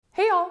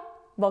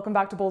Welcome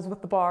back to Bowls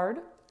with the Bard.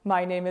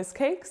 My name is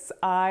Cakes.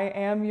 I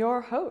am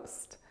your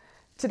host.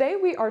 Today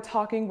we are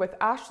talking with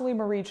Ashley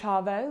Marie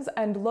Chávez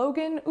and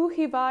Logan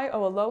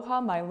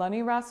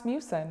UhiwaiO'Alohamailani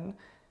Rasmussen.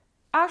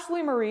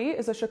 Ashley Marie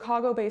is a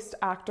Chicago-based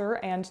actor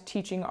and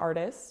teaching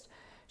artist.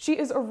 She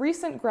is a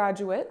recent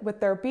graduate with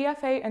their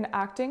BFA in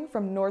acting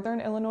from Northern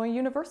Illinois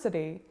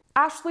University.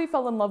 Ashley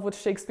fell in love with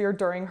Shakespeare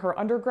during her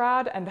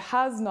undergrad and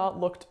has not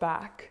looked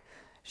back.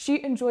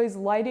 She enjoys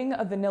lighting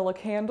a vanilla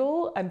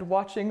candle and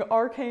watching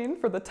Arcane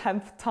for the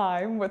 10th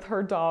time with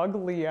her dog,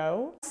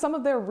 Leo. Some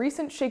of their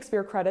recent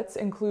Shakespeare credits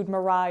include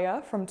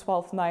Mariah from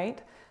Twelfth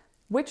Night,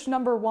 Witch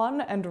Number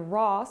 1 and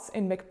Ross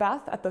in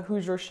Macbeth at the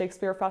Hoosier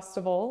Shakespeare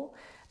Festival,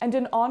 and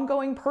an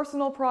ongoing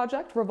personal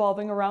project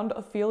revolving around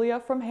Ophelia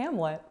from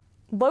Hamlet.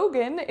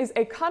 Logan is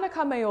a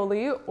Kanaka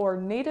Maoli, or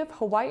native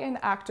Hawaiian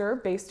actor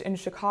based in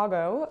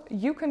Chicago.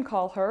 You can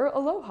call her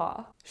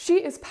Aloha. She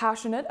is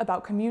passionate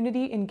about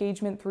community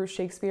engagement through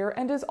Shakespeare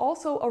and is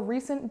also a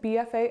recent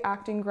BFA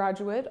acting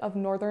graduate of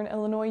Northern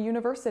Illinois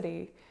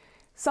University.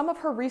 Some of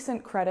her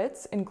recent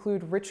credits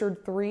include Richard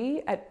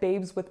III at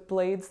Babes with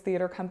Blades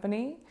Theater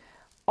Company,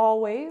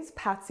 Always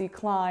Patsy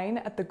Cline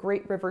at the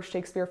Great River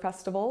Shakespeare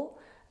Festival,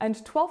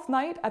 and Twelfth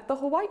Night at the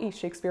Hawaii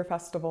Shakespeare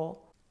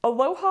Festival.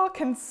 Aloha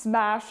can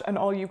smash an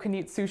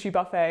all-you-can-eat sushi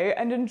buffet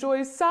and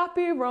enjoys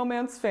sappy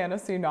romance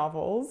fantasy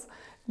novels.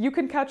 You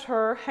can catch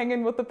her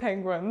hanging with the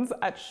penguins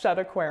at Shed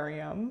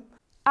Aquarium.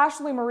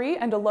 Ashley Marie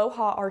and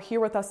Aloha are here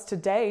with us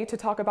today to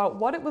talk about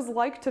what it was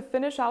like to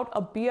finish out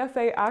a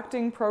BFA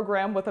acting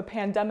program with a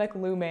pandemic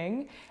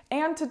looming,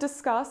 and to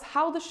discuss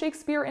how the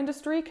Shakespeare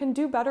industry can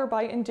do better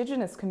by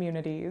Indigenous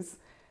communities.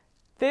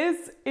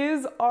 This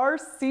is our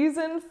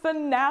season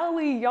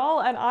finale,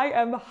 y'all, and I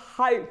am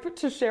hyped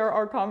to share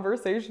our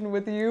conversation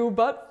with you.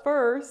 But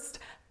first,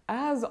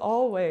 as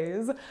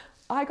always,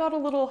 I got a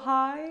little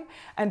high,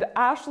 and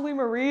Ashley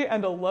Marie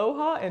and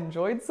Aloha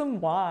enjoyed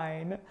some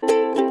wine.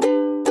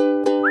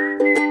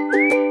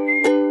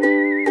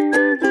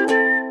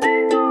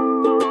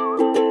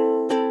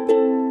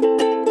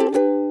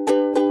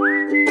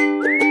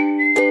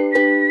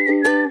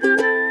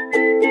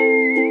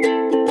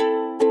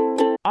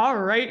 All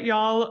right,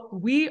 y'all,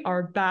 we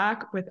are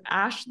back with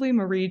Ashley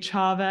Marie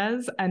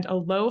Chávez and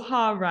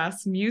Aloha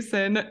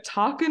Rasmussen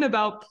talking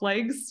about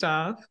plague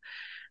stuff.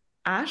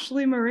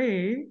 Ashley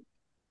Marie,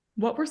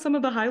 what were some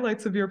of the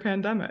highlights of your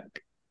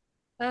pandemic?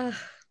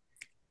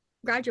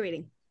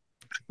 Graduating.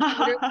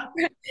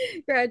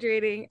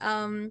 Graduating.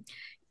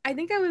 I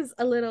think it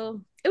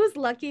was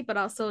lucky, but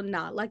also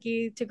not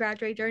lucky to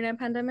graduate during a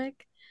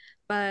pandemic.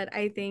 But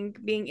I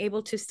think being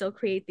able to still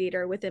create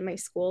theater within my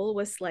school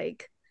was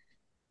like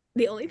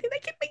the only thing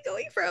that kept me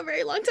going for a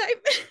very long time.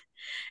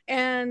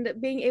 And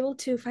being able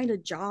to find a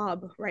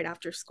job right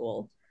after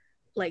school,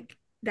 like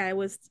that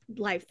was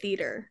live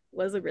theater,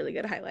 was a really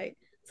good highlight.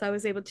 So I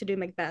was able to do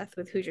Macbeth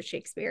with Hoosier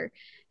Shakespeare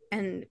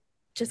and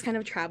just kind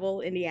of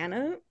travel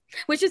Indiana,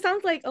 which it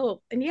sounds like,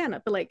 oh,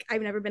 Indiana, but like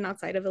I've never been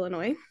outside of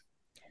Illinois.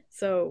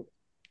 So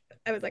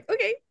I was like,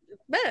 okay,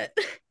 bet.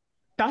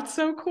 That's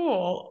so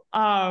cool.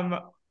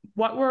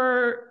 What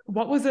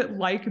was it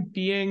like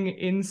being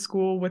in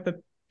school with a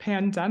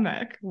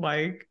pandemic?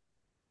 Like,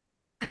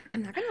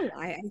 I'm not gonna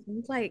lie, I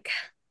think like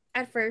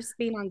at first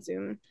being on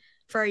Zoom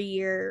for a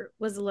year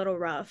was a little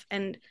rough,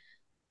 and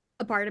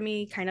a part of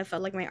me kind of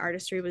felt like my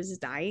artistry was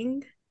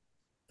dying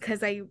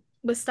because I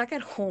was stuck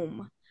at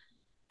home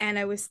and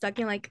I was stuck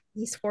in like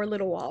these four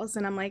little walls,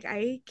 and I'm like,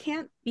 I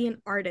can't be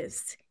an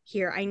artist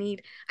here. I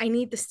need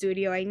the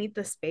studio, I need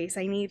the space,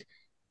 I need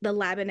the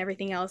lab and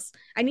everything else.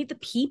 I need the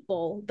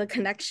people, the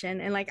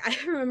connection. And like I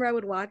remember I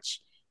would watch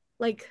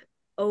like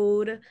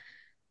old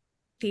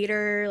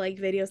theater like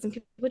videos and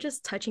people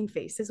just touching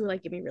faces would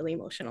like get me really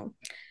emotional.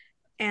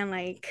 And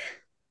like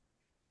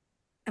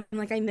I'm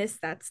like, I miss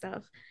that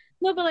stuff.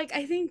 No, but like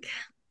I think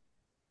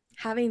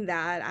having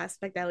that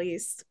aspect, at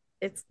least,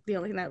 it's the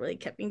only thing that really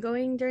kept me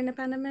going during the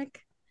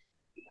pandemic,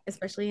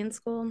 especially in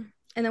school.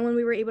 And then when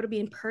we were able to be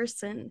in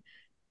person,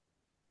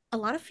 a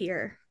lot of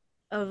fear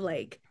of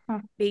like huh.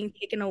 being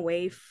taken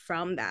away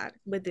from that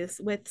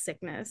with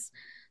sickness.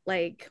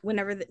 Like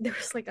whenever there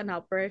was like an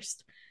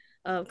outburst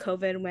of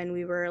COVID when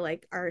we were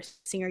like our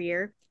senior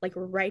year, like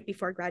right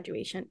before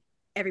graduation,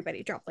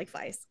 everybody dropped like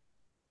flies,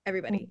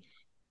 everybody.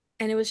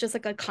 And it was just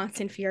like a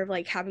constant fear of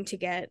like having to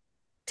get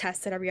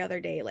tested every other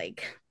day,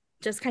 like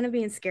just kind of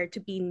being scared to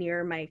be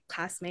near my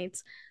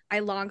classmates.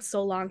 I long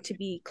so long to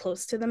be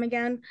close to them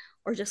again,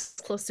 or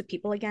just close to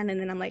people again. And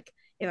then I'm like,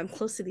 if I'm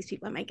close to these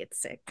people, I might get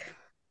sick.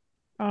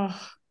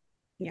 Oh,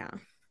 Yeah.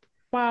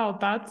 wow,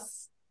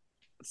 that's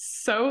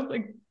so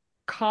like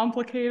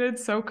complicated,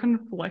 so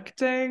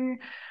conflicting.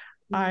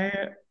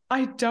 I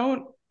I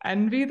don't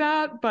envy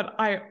that, but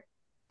I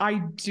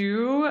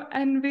do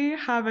envy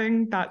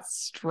having that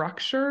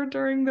structure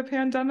during the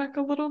pandemic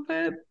a little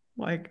bit.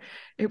 Like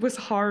it was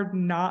hard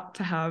not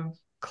to have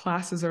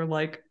classes or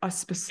like a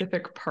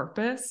specific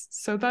purpose.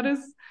 So that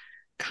is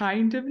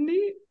kind of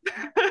neat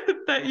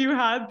that you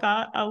had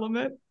that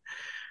element.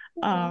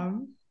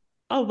 Um,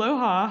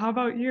 Aloha, how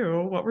about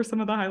you? What were some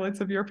of the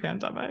highlights of your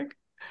pandemic?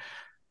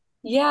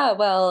 Yeah,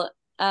 well,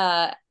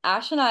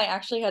 Ash and I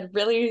actually had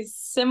really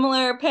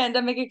similar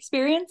pandemic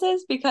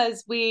experiences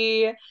because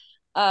we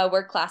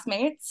were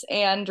classmates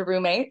and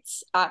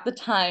roommates at the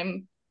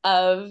time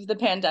of the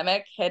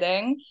pandemic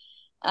hitting.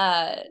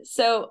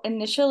 So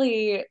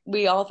initially,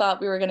 we all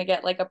thought we were going to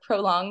get like a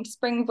prolonged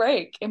spring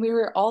break, and we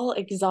were all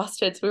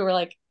exhausted. So we were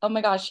like, oh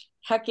my gosh,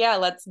 heck yeah,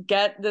 let's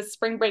get this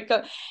spring break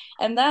go.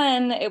 And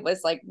then it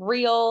was like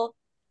real,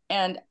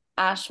 and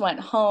Ash went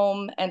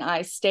home, and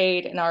I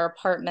stayed in our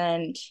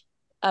apartment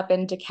up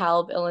in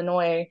DeKalb,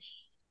 Illinois.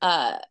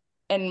 Uh,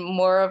 and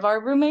more of our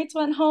roommates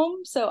went home.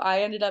 So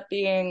I ended up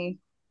being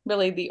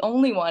really the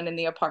only one in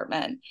the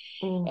apartment.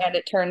 Ooh. And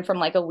it turned from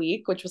like a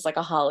week, which was like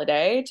a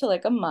holiday, to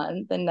like a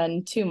month and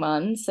then 2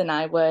 months. And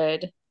I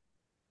would,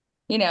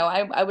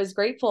 I was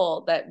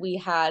grateful that we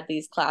had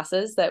these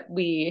classes that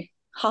we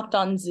hopped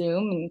on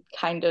Zoom and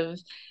kind of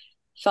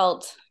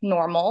felt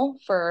normal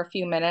for a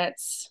few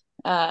minutes.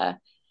 And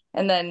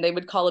then they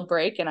would call a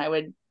break and I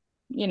would,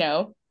 you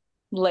know,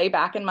 lay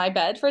back in my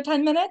bed for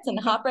 10 minutes and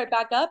hop right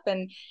back up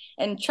and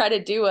try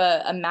to do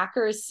a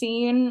Macros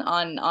scene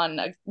on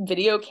a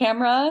video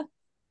camera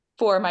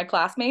for my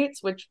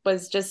classmates, which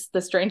was just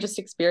the strangest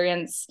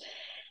experience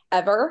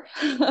ever.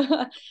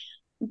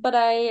 But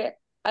I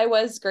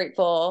was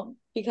grateful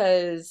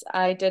because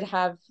I did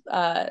have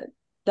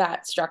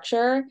that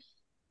structure.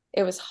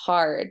 It was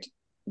hard,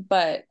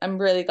 but I'm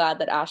really glad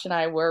that Ash and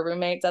I were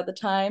roommates at the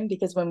time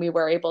because when we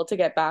were able to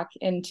get back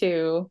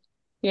into,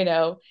 you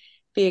know,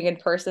 being in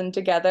person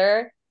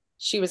together,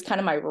 she was kind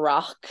of my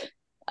rock.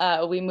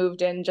 We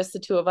moved in just the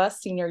two of us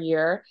senior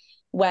year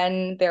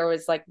when there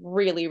was like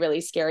really,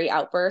 really scary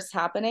outbursts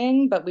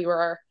happening, but we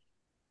were,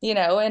 in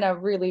a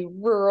really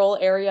rural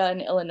area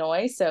in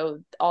Illinois. So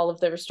all of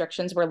the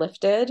restrictions were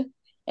lifted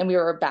and we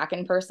were back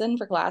in person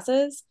for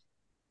classes,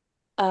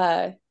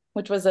 uh,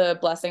 which was a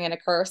blessing and a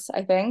curse,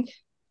 I think.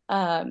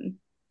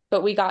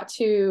 But we got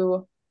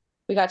to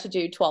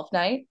do 12th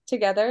night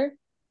together,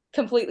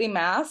 completely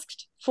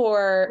masked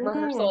for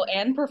rehearsal Ooh.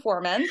 and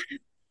performance,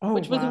 Oh,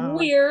 which was wow.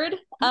 weird.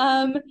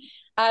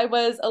 I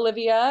was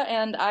Olivia,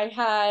 and I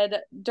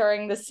had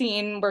during the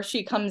scene where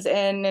she comes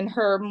in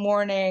her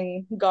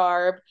mourning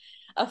garb,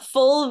 a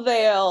full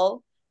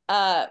veil,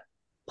 uh,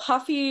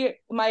 puffy.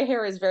 My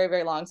hair is very,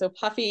 very long, so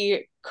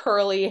puffy,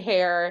 curly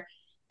hair,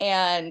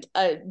 and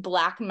a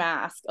black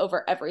mask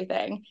over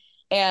everything.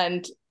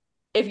 And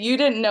if you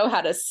didn't know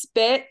how to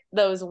spit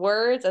those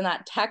words and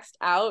that text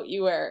out,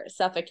 you were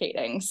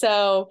suffocating.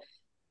 So,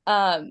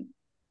 um,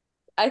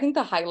 I think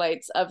the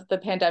highlights of the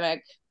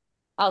pandemic,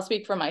 I'll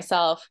speak for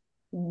myself,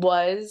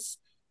 was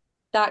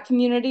that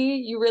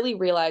community. You really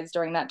realize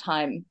during that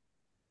time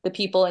the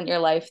people in your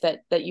life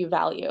that you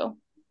value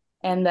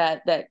and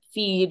that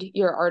feed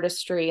your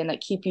artistry and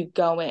that keep you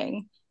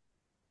going.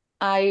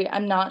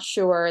 I'm not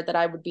sure that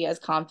I would be as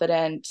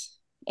confident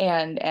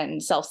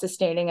and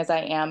self-sustaining as I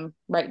am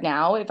right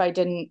now if I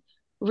didn't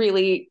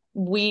really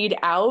weed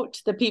out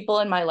the people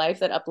in my life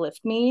that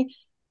uplift me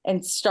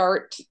and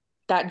start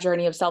that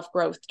journey of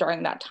self-growth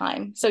during that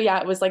time. So yeah,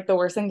 it was like the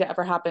worst thing to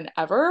ever happen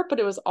ever, but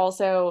it was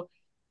also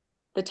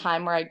the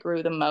time where I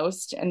grew the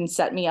most and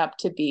set me up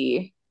to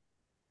be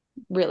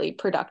really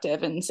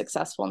productive and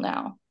successful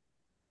now.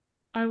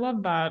 I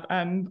love that.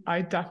 And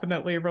I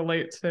definitely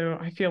relate to,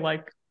 I feel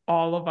like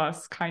all of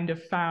us kind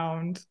of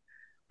found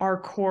our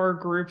core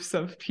groups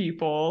of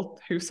people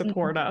who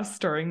support us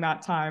during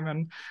that time.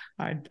 And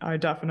I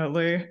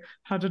definitely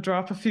had to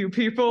drop a few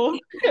people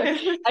I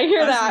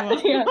hear as that.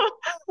 well. Yeah.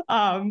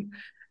 um,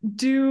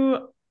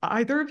 do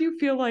either of you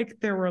feel like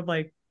there were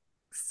like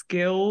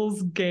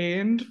skills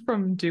gained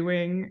from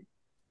doing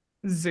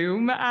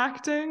Zoom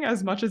acting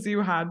as much as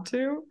you had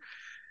to?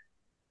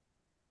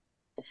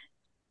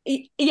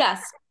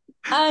 Yes.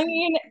 I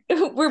mean,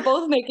 we're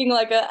both making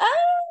like a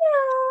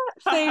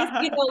face,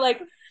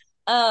 like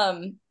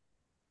um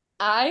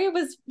I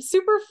was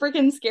super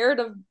freaking scared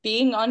of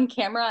being on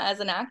camera as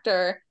an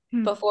actor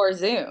Hmm. before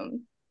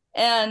Zoom.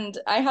 And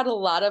I had a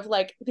lot of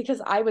like,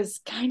 because I was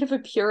kind of a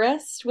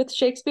purist with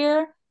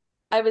Shakespeare.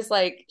 I was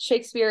like,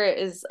 Shakespeare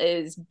is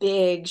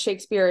big.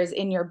 Shakespeare is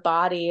in your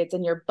body, it's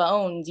in your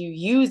bones. You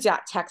use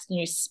that text and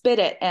you spit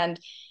it. And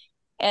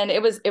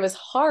it was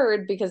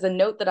hard because the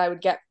note that I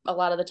would get a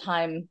lot of the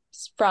time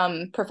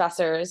from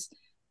professors,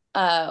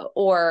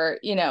 or,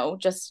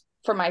 just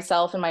for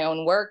myself and my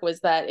own work was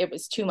that it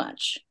was too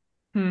much,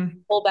 Hmm.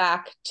 pull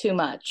back too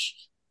much.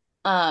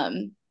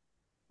 Um,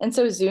 and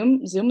so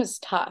Zoom was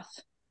tough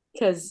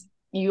because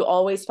you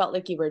always felt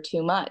like you were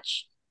too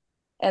much.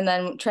 And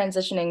then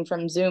transitioning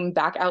from Zoom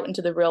back out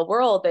into the real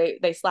world,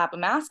 they slap a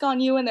mask on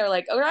you and they're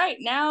like, all right,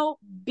 now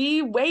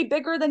be way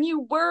bigger than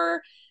you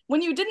were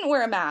when you didn't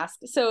wear a mask.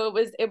 So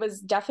it was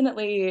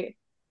definitely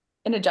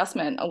an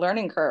adjustment, a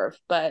learning curve,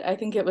 but I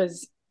think it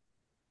was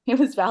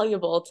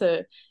valuable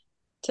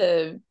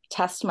to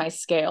test my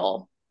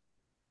scale.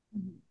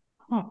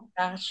 Huh.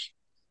 Gosh.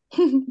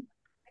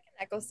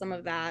 Echo some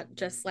of that.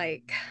 Just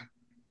like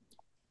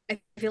I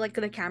feel like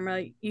the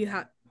camera, you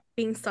have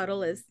being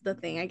subtle is the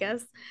thing, I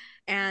guess.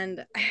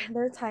 And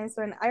there are times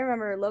when I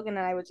remember Logan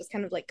and I would just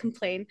kind of like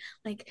complain,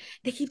 like,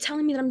 they keep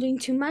telling me that I'm doing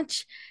too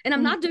much, and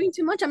I'm not doing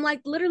too much. I'm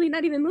like literally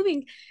not even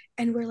moving.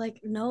 And we're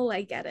like, no,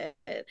 I get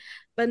it.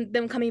 But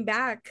then coming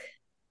back,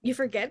 you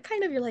forget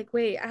kind of, you're like,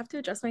 wait, I have to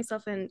adjust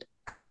myself and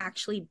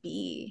actually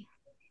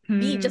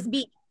just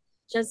be.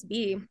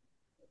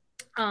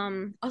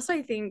 Also,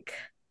 I think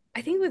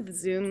with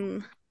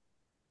Zoom,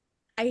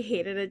 I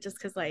hated it just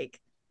because like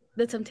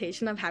the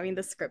temptation of having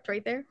the script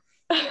right there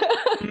for like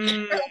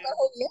a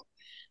whole year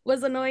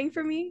was annoying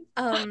for me.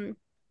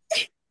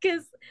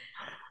 Because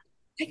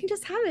I can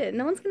just have it.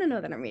 No one's gonna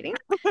know that I'm reading.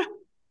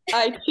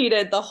 I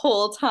cheated the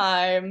whole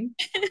time.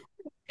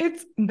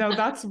 No,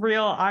 that's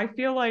real. I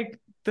feel like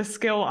the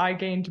skill I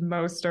gained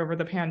most over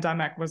the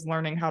pandemic was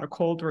learning how to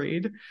cold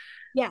read.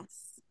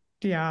 Yes.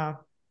 Yeah.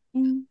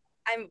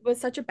 I was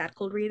such a bad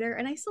cold reader,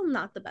 and I still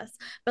not the best,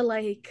 but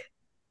like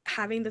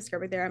having the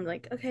script right there, I'm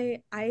like,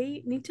 okay,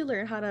 I need to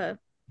learn how to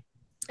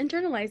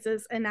internalize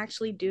this and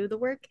actually do the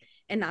work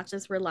and not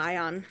just rely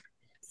on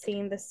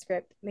seeing the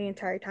script the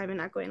entire time and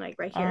not going like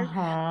right here.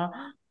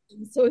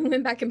 So we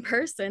went back in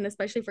person,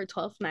 especially for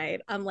 12th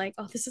night. I'm like,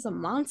 oh, this is a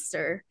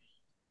monster.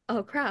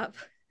 Oh crap,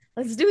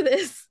 let's do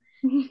this.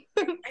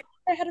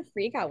 I had a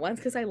freak out once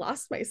because I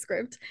lost my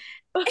script.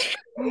 I can't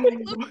find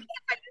it.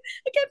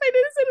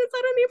 It's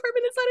not in the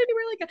apartment. It's not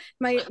anywhere.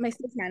 Like my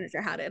sales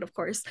manager had it, of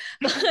course.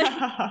 But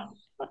I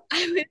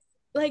was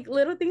like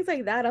little things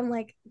like that. I'm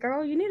like,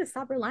 girl, you need to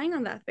stop relying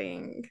on that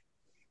thing.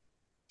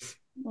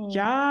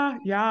 Yeah,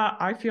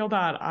 I feel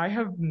that. I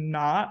have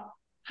not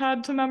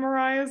had to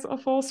memorize a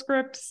full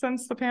script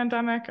since the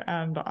pandemic,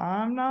 and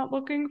I'm not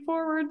looking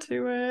forward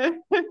to it.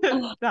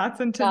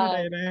 That's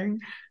intimidating.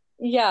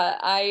 Yeah,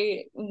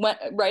 I went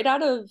right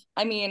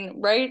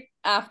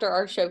after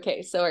our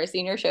showcase, so our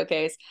senior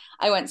showcase,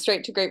 I went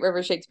straight to Great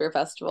River Shakespeare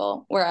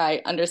Festival where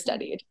I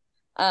understudied.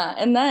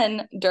 And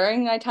then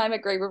during my time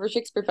at Great River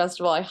Shakespeare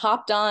Festival, I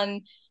hopped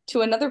on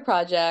to another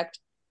project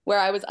where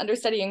I was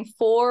understudying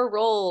 4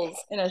 roles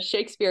in a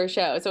Shakespeare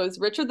show. So it was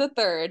Richard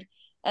III,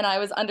 and I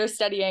was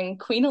understudying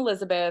Queen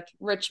Elizabeth,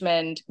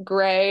 Richmond,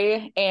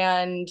 Grey,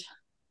 and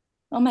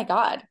oh my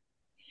God.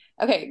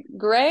 Okay,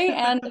 Grey,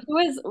 and who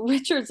is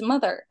Richard's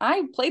mother?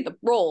 I played the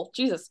role,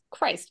 Jesus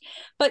Christ.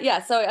 But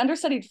yeah, so I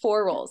understudied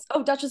 4 roles.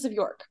 Oh, Duchess of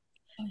York.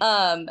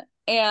 And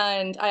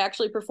I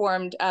actually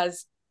performed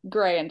as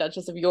Grey and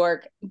Duchess of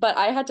York, but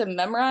I had to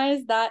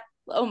memorize that.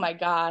 Oh my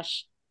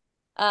gosh.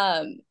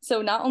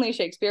 So not only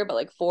Shakespeare, but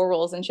like 4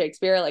 roles in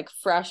Shakespeare, like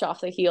fresh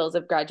off the heels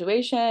of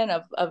graduation,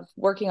 of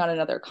working on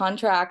another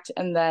contract,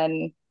 and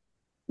then,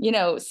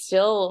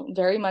 still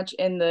very much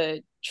in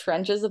the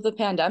trenches of the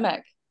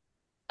pandemic.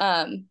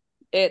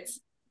 It's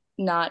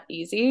not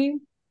easy,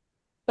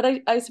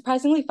 but I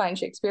surprisingly find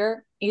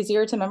Shakespeare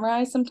easier to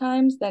memorize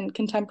sometimes than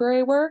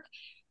contemporary work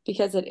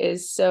because it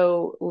is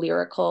so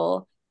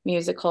lyrical,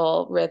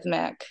 musical,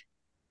 rhythmic.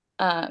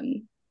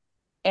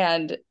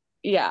 And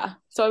yeah,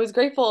 so I was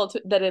grateful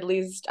that at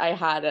least I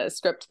had a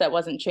script that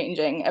wasn't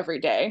changing every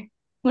day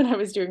when I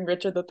was doing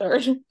Richard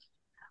III.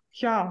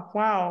 Yeah,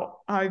 wow.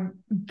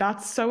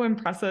 That's so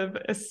impressive,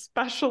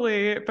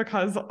 especially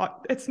because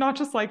it's not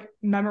just like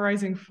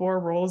memorizing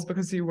 4 roles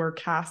because you were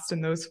cast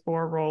in those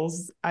 4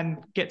 roles and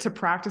get to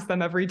practice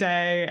them every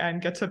day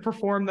and get to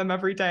perform them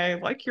every day.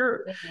 Like you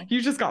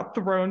just got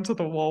thrown to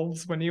the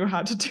wolves when you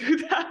had to do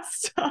that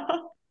stuff.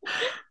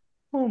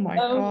 Oh my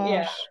gosh.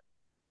 Yeah.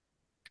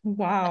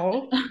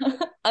 Wow.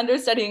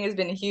 Understudying has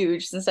been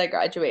huge since I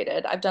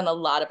graduated. I've done a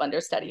lot of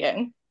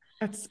understudying.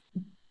 It's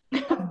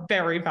a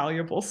very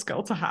valuable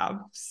skill to have.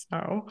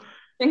 So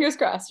fingers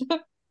crossed.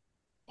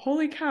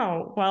 Holy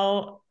cow.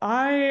 Well,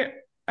 I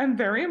am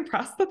very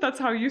impressed that that's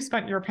how you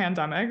spent your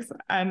pandemics.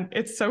 And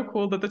it's so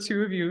cool that the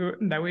two of you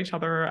know each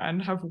other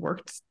and have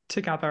worked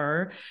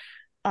together.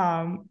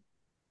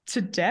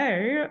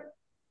 Today,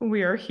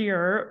 we are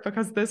here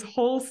because this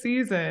whole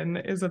season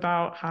is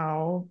about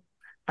how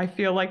I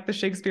feel like the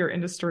Shakespeare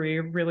industry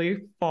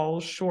really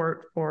falls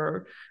short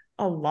for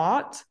a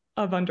lot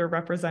of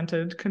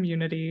underrepresented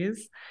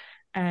communities.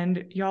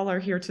 And y'all are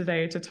here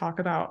today to talk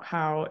about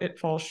how it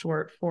falls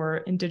short for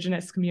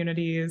Indigenous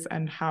communities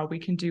and how we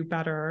can do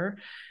better.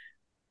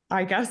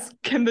 I guess,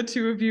 can the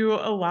two of you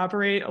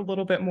elaborate a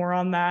little bit more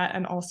on that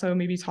and also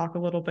maybe talk a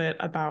little bit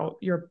about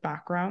your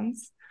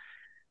backgrounds?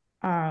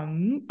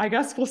 I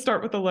guess we'll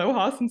start with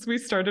Aloha since we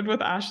started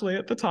with Ashley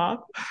at the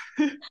top.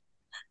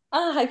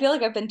 I feel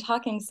like I've been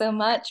talking so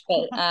much,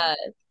 but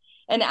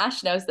and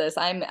Ash knows this.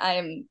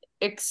 I'm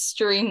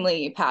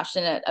extremely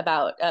passionate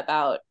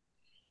about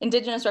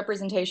Indigenous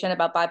representation,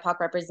 about BIPOC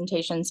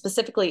representation,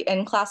 specifically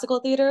in classical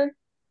theater.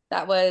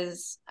 That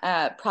was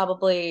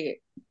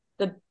probably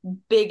the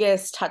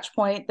biggest touch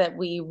point that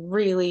we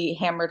really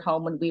hammered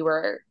home when we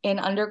were in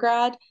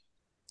undergrad.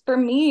 For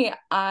me,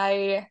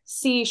 I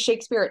see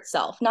Shakespeare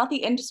itself, not the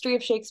industry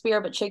of Shakespeare,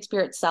 but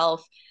Shakespeare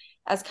itself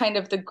as kind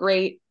of the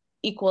great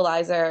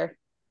equalizer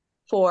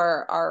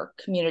for our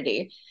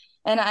community.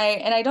 And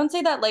I don't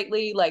say that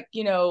lightly, like,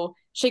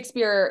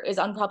 Shakespeare is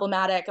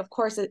unproblematic. Of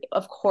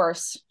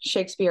course,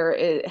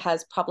 Shakespeare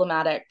has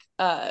problematic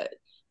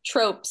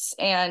tropes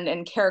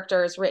and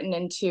characters written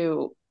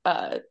into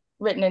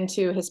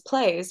his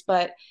plays.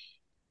 But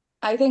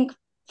I think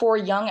for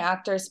young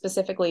actors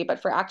specifically,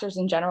 but for actors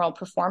in general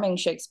performing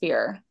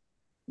Shakespeare,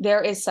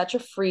 there is such a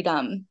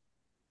freedom,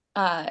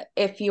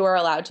 if you are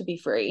allowed to be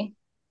free,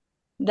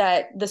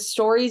 that the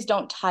stories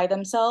don't tie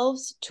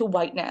themselves to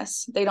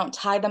whiteness. They don't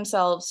tie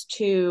themselves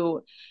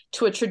to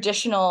a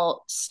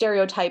traditional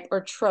stereotype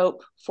or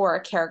trope for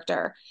a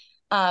character.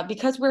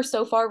 Because we're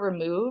so far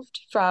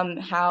removed from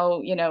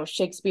how,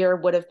 Shakespeare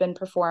would have been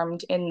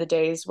performed in the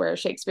days where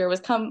Shakespeare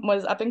was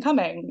up and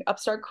coming,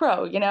 upstart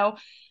crow,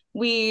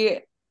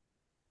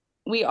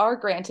 we are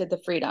granted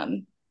the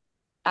freedom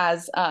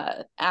as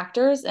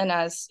actors and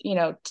as,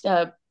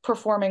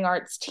 performing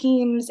arts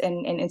teams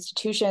and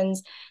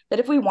institutions, that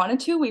if we wanted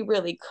to, we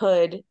really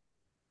could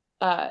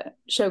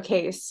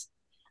showcase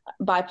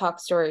BIPOC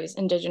stories,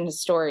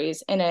 Indigenous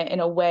stories in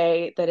a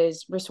way that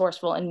is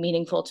resourceful and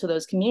meaningful to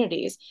those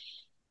communities.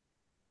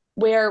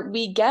 Where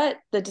we get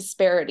the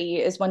disparity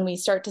is when we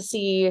start to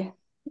see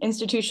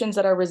institutions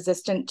that are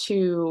resistant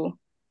to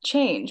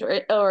change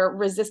or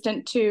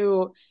resistant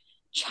to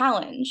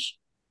challenge.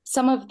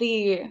 Some of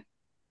the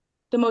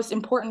most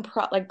important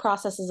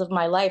processes of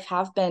my life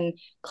have been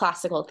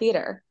classical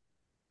theater,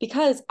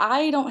 because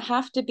I don't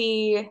have to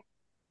be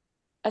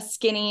a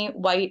skinny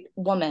white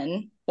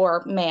woman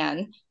or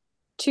man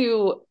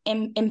to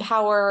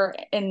empower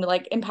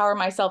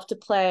myself to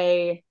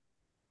play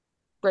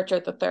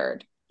Richard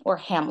III or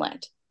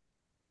Hamlet.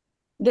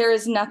 There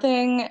is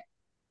nothing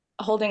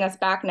holding us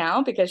back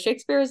now, because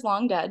Shakespeare is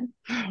long dead.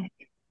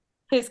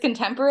 His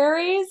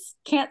contemporaries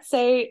can't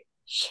say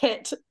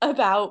shit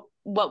about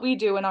what we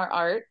do in our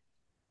art.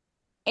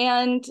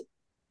 And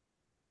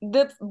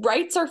the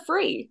rights are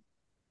free.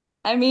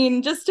 I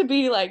mean, just to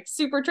be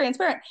super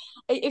transparent,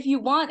 if you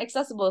want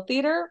accessible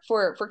theater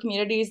for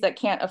communities that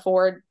can't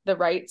afford the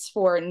rights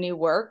for new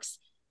works,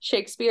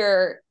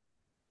 Shakespeare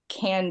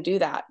can do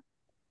that.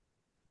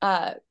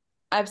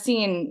 I've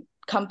seen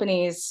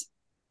companies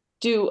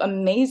do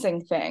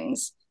amazing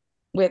things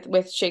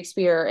with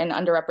Shakespeare in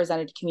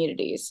underrepresented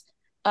communities.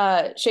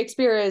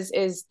 Shakespeare is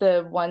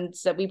the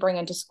ones that we bring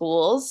into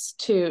schools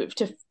to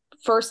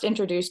first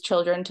introduce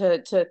children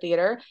to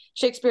theater.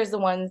 Shakespeare is the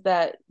ones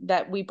that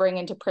we bring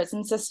into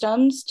prison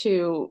systems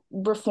to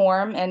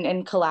reform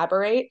and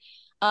collaborate.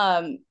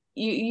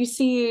 You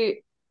see,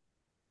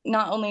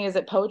 not only is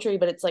it poetry,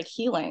 but it's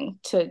healing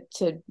to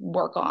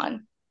work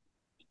on.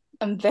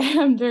 I'm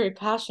very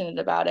passionate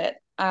about it.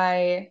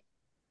 I'm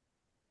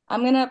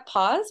gonna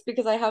pause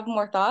because I have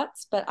more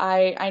thoughts, but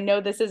I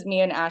know this is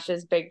me and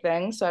Ash's big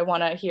thing, so I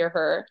want to hear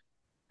her.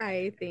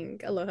 I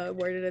think Aloha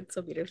worded it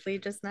so beautifully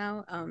just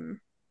now.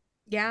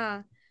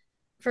 Yeah,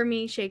 for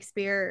me,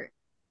 Shakespeare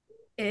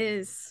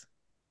is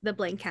the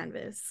blank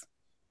canvas,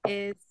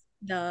 is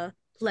the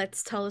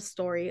let's tell a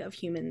story of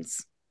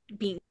humans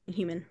being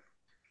human,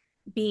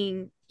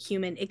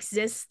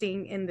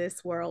 existing in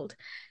this world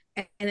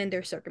and in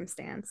their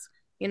circumstance.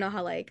 You know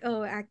how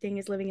acting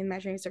is living in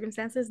imaginary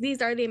circumstances.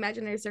 These are the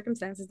imaginary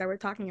circumstances that we're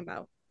talking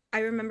about.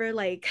 I remember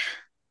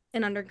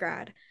in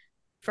undergrad,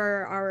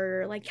 for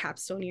our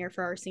capstone year,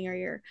 for our senior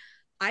year,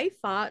 I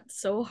fought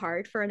so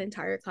hard for an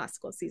entire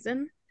classical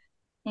season.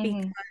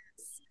 Because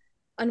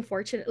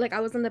unfortunately, I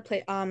was in the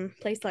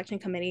play selection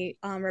committee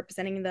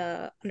representing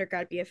the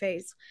undergrad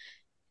BFAs,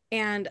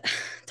 and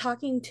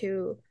talking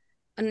to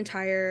an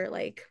entire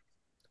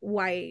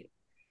white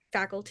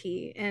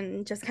faculty,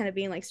 and just kind of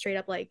being straight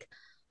up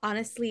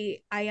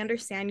honestly, I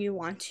understand you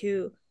want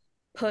to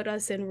put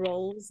us in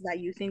roles that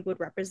you think would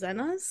represent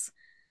us.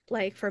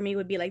 For me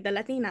would be the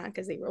Latina,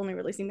 because they were only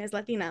releasing me as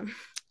Latina,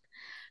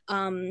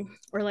 or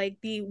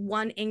the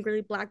one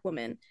angrily Black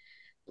woman.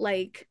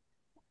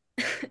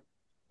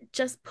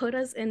 Just put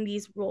us in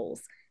these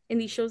roles, in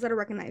these shows that are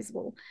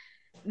recognizable,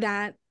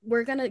 that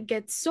we're gonna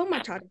get so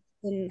much out of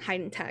in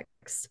heightened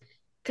text,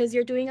 because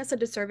you're doing us a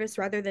disservice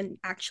rather than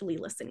actually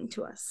listening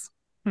to us.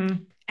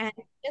 And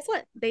guess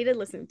what? They did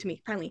listen to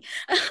me finally,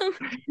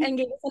 and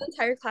gave us an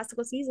entire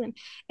classical season.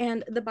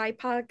 And my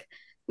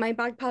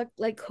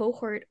BIPOC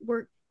cohort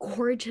were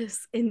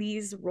gorgeous in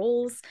these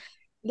roles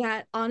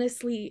that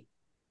honestly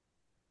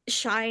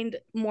shined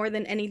more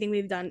than anything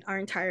we've done our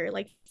entire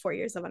 4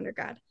 years of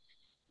undergrad,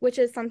 which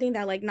is something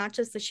that not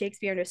just the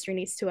Shakespeare industry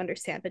needs to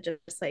understand, but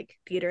just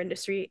theater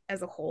industry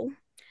as a whole.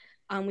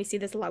 We see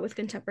this a lot with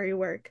contemporary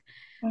work,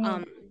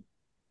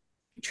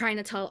 trying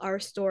to tell our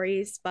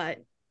stories, but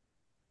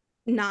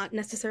not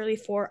necessarily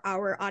for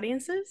our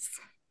audiences,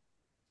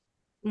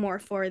 more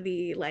for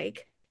the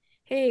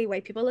hey,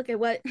 white people, look at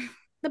what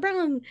the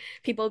brown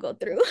people go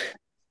through.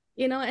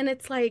 And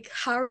it's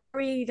how are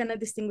we gonna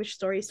distinguish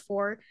stories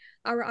for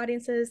our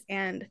audiences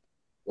and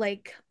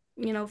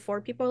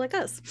for people like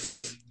us?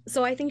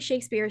 So I think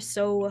Shakespeare is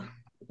so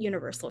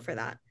universal for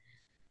that.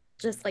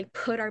 Just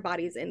put our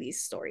bodies in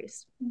these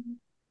stories.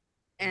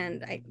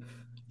 And I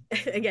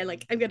again,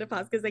 I'm gonna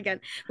pause because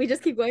again, we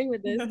just keep going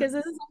with this, because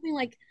this is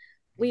something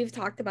we've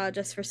talked about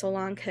just for so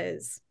long,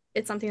 because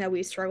it's something that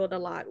we struggled a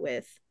lot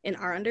with in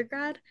our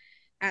undergrad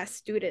as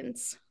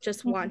students,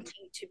 just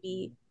wanting to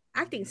be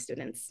acting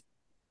students,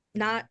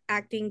 not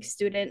acting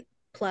student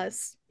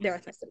plus their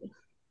ethnicity.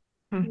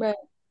 Right.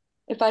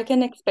 If I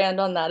can expand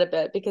on that a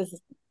bit, because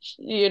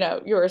you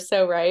are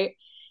so right.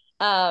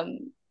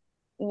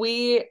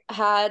 We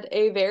had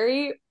a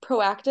very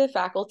proactive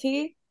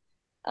faculty.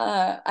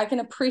 I can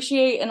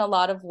appreciate in a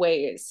lot of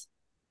ways.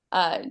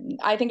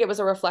 I think it was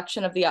a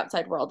reflection of the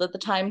outside world at the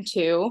time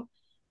too,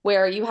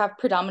 where you have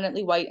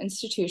predominantly white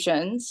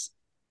institutions.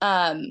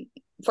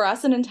 For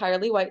us, an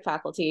entirely white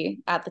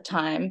faculty at the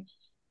time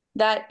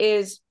that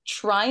is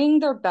trying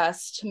their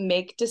best to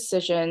make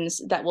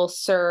decisions that will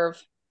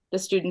serve the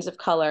students of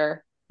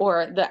color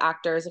or the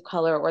actors of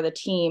color or the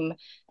team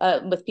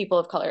with people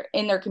of color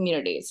in their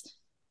communities.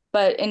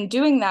 But in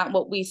doing that,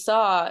 what we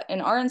saw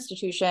in our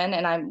institution,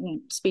 and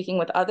I'm speaking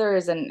with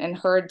others and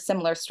heard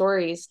similar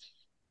stories,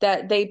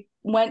 that they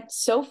went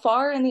so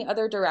far in the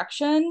other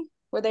direction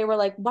where they were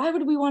like, why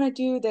would we want to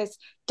do this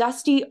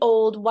dusty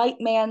old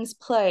white man's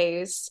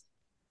plays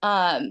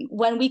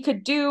when we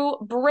could do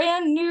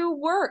brand new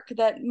work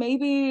that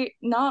maybe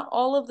not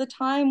all of the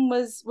time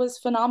was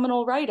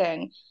phenomenal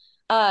writing.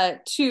 And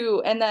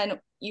then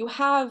you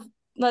have,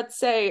 let's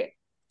say,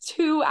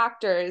 2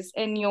 actors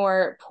in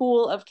your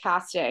pool of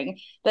casting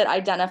that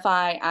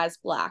identify as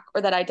Black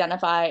or that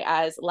identify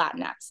as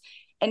Latinx,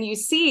 and you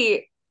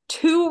see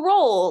 2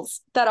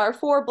 roles that are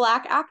for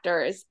Black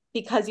actors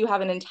because you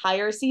have an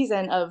entire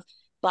season of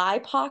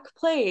BIPOC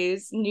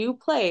plays, new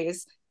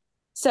plays.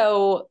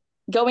 So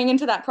going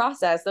into that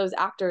process, those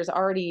actors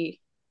already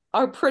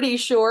are pretty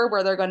sure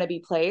where they're going to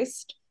be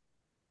placed.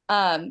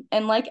 And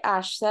like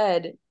Ash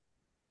said,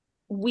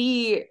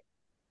 we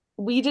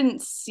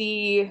didn't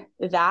see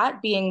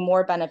that being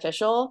more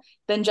beneficial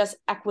than just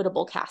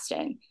equitable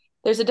casting.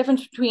 There's a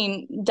difference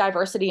between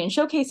diversity and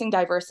showcasing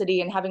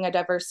diversity and having a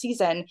diverse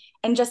season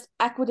and just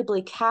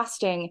equitably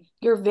casting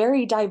your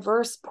very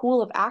diverse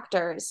pool of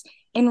actors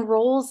in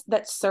roles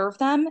that serve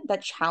them,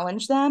 that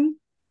challenge them.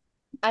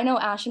 I know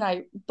Ash and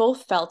I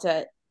both felt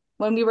it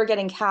when we were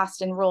getting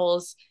cast in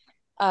roles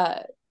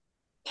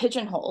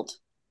pigeonholed.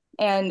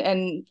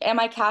 And am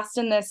I cast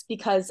in this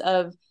because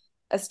of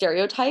a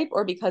stereotype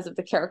or because of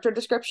the character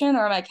description,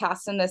 or am I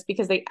cast in this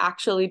because they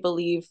actually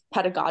believe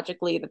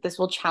pedagogically that this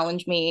will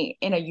challenge me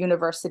in a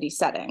university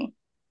setting?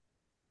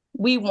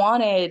 We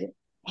wanted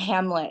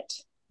Hamlet.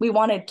 We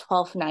wanted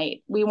Twelfth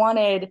Night. We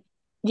wanted,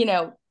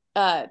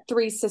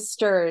 Three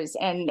Sisters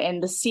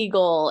and The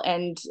Seagull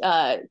and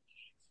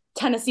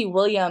Tennessee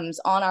Williams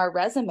on our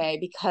resume,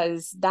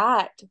 because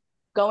that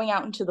going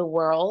out into the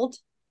world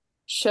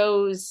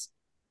shows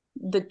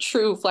the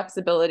true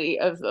flexibility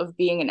of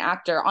being an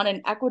actor on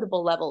an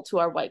equitable level to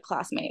our white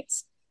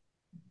classmates.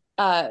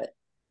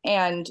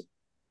 And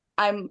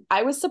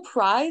I was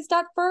surprised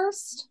at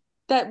first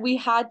that we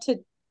had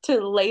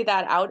to lay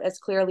that out as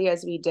clearly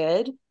as we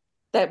did,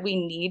 that we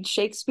need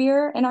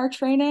Shakespeare in our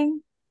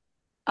training,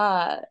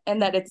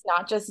 and that it's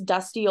not just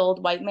dusty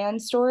old white man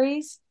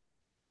stories.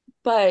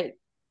 But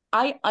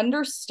I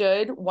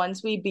understood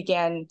once we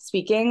began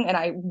speaking and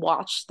I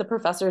watched the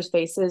professors'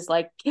 faces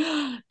like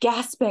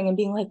gasping and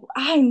being like,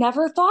 I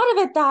never thought of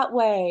it that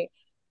way.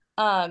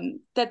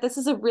 That this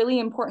is a really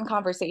important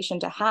conversation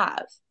to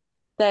have,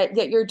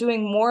 that you're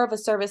doing more of a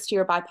service to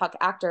your BIPOC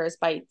actors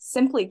by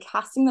simply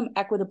casting them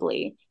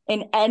equitably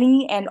in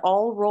any and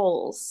all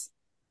roles,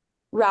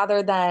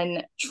 rather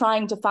than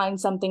trying to find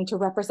something to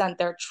represent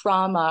their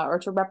trauma or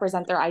to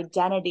represent their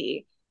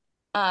identity.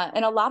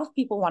 And a lot of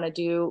people want to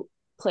do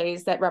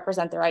plays that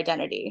represent their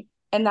identity,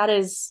 and that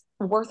is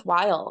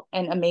worthwhile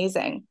and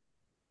amazing.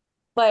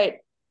 But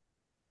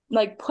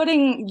like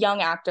putting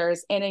young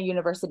actors in a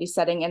university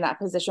setting in that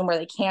position where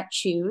they can't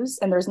choose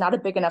and there's not a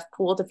big enough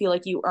pool to feel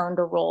like you earned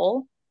a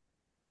role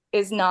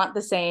is not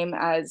the same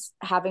as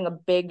having a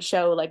big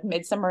show like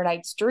Midsummer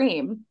Night's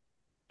Dream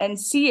and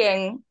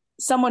seeing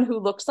someone who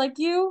looks like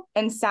you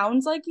and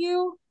sounds like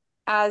you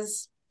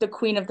as the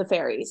Queen of the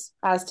Fairies,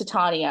 as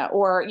Titania,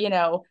 or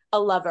a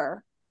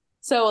lover.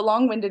 So a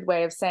long-winded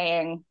way of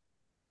saying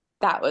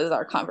that was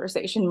our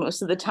conversation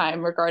most of the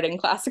time regarding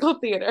classical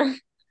theater.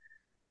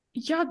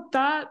 Yeah,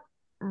 that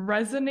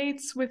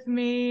resonates with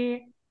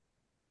me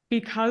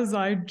because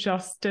I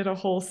just did a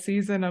whole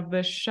season of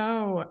this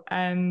show,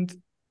 and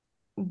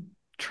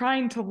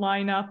trying to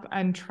line up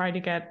and try to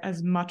get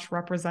as much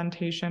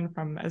representation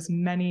from as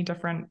many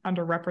different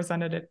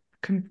underrepresented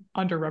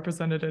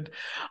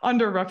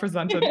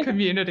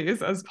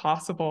communities as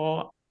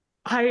possible.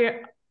 I,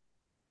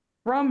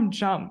 from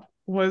jump,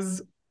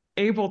 was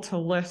able to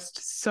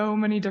list so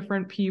many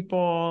different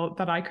people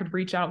that I could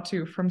reach out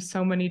to from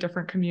so many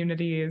different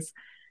communities,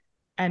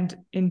 and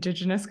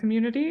Indigenous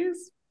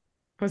communities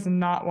was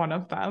not one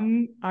of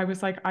them. I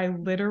was like, I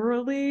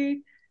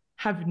literally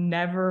have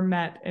never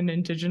met an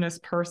Indigenous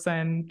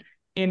person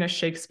in a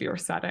Shakespeare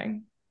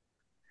setting.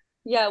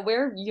 Yeah,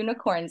 we're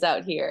unicorns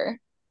out here,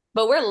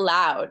 but we're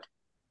loud.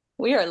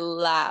 We are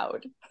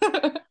loud.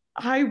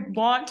 I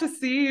want to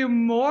see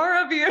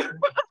more of you,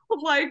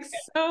 like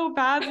so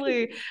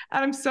badly.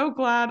 And I'm so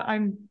glad,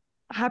 I'm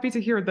happy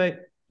to hear that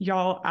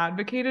y'all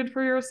advocated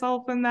for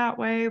yourself in that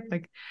way.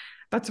 Like,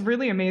 That's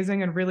really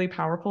amazing and really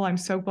powerful. I'm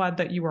so glad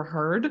that you were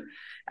heard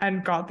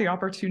and got the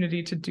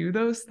opportunity to do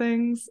those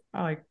things.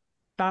 Like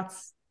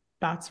that's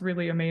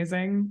really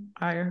amazing.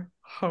 I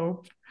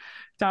hope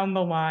down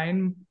the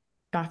line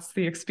that's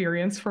the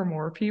experience for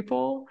more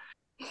people.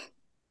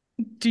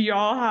 Do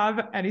y'all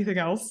have anything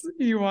else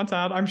you want to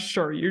add? I'm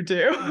sure you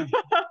do.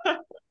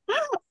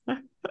 I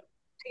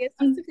guess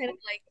just to kind of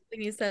like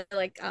when you said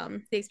like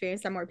the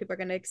experience that more people are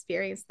going to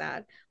experience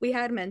that we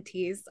had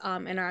mentees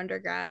in our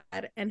undergrad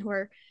and who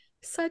are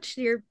such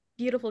dear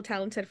beautiful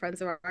talented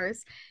friends of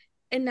ours,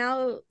 and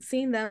now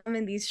seeing them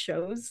in these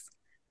shows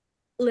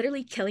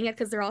literally killing it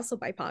because they're also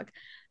BIPOC,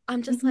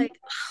 I'm just like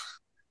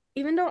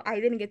even though I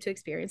didn't get to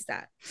experience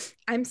that,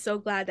 I'm so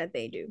glad that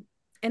they do,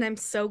 and I'm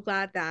so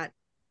glad that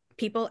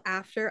people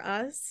after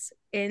us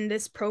in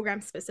this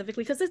program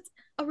specifically, because it's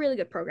a really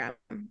good program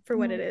for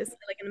what it is,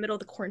 like in the middle of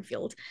the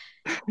cornfield,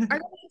 are going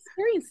to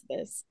experience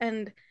this.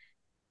 And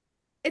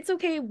it's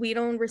okay, we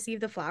don't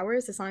receive the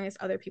flowers as long as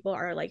other people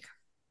are like,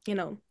 you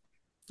know,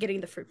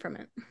 getting the fruit from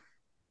it.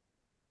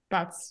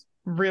 That's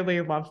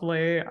really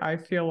lovely. I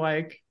feel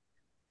like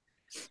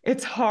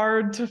it's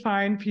hard to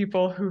find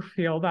people who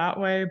feel that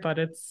way, but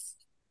it's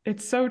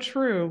so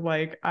true.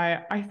 Like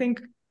I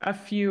think a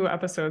few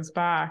episodes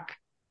back,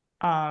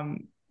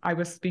 I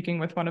was speaking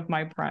with one of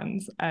my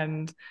friends,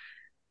 and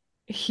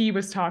he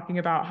was talking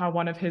about how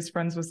one of his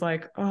friends was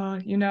like, oh,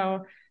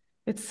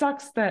 it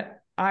sucks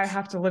that I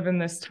have to live in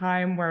this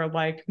time where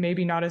like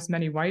maybe not as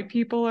many white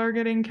people are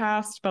getting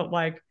cast, but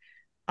like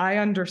I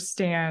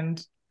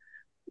understand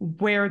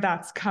where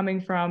that's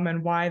coming from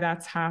and why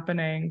that's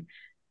happening.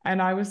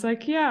 And I was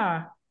like,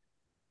 yeah,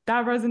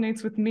 that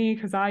resonates with me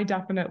because I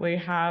definitely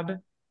had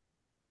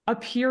a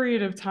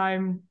period of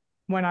time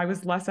when I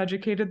was less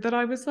educated that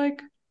I was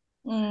like,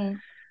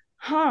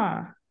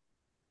 huh,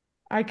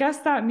 I guess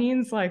that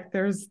means like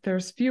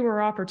there's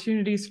fewer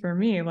opportunities for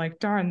me. Like,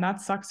 darn,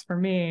 that sucks for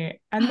me.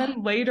 And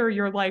then later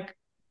you're like,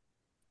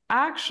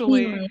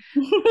 actually,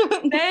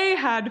 they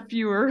had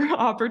fewer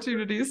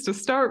opportunities to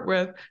start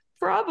with.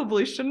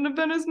 Probably shouldn't have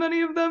been as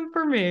many of them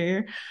for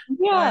me.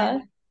 Yeah.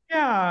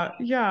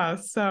 Yeah.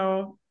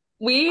 So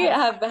we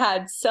have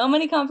had so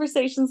many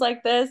conversations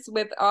like this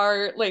with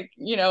our like,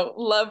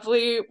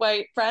 lovely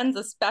white friends,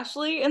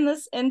 especially in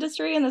this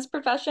industry, in this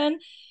profession.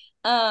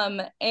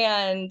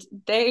 And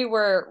they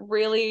were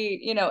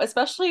really,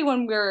 especially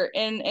when we're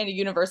in a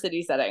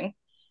university setting,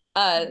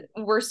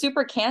 we're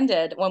super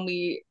candid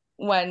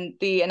when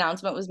the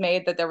announcement was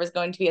made that there was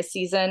going to be a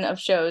season of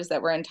shows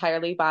that were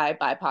entirely by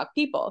BIPOC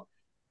people.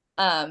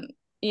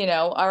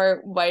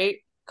 Our white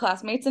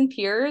classmates and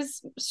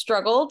peers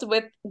struggled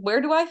with,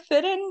 where do I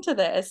fit into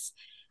this?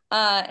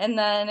 And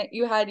then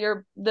you had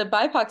the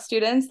BIPOC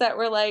students that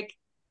were like,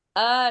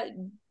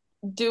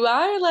 do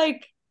I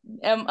like,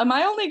 am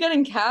I only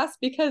getting cast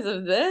because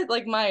of this,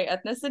 like my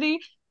ethnicity?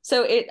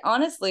 So it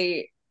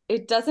honestly,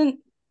 it doesn't,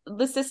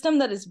 the system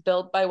that is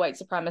built by white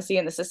supremacy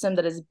and the system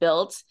that is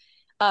built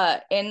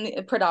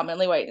in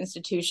predominantly white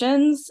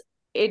institutions,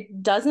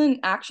 it doesn't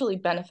actually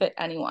benefit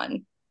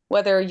anyone,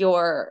 whether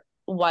you're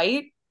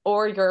white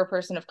or you're a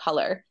person of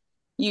color.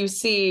 You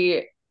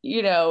see,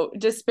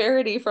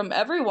 disparity from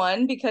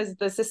everyone because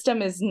the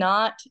system is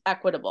not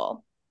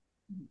equitable.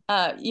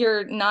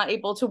 You're not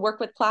able to work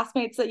with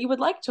classmates that you would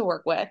like to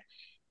work with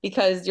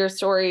because your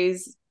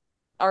stories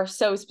are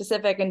so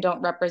specific and don't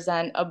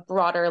represent a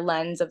broader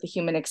lens of the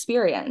human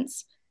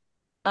experience.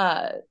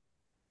 So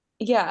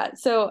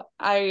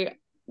I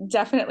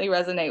definitely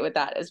resonate with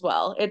that as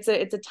well. It's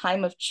a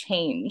time of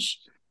change.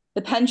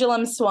 The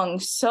pendulum swung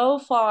so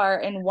far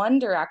in one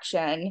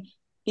direction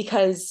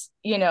because,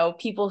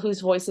 people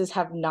whose voices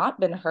have not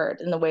been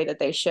heard in the way that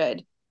they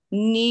should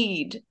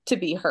need to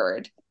be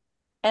heard.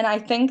 And I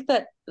think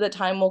that the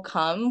time will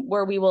come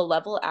where we will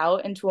level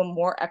out into a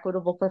more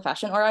equitable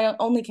profession, or I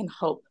only can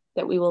hope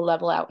that we will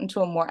level out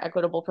into a more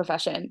equitable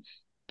profession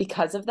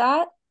because of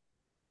that.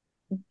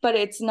 But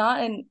it's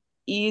not an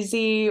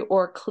easy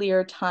or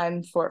clear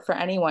time for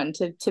anyone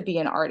to be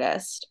an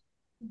artist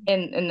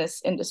in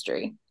this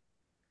industry.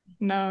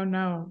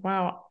 No.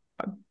 Wow.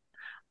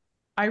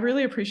 I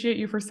really appreciate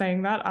you for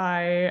saying that.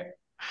 I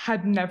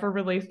had never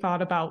really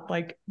thought about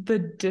like the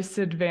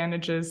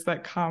disadvantages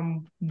that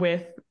come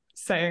with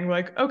saying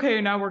like,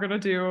 okay, now we're going to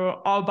do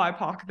all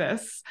BIPOC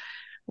this.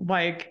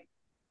 Like,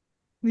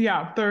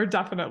 yeah, there are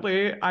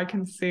definitely, I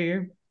can see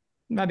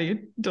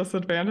many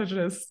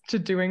disadvantages to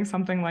doing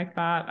something like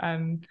that.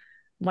 And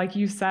like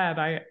you said,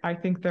 I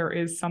think there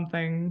is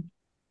something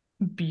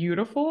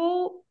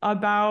beautiful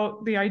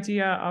about the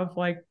idea of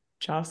like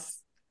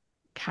just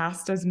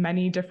cast as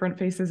many different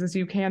faces as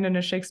you can in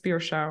a Shakespeare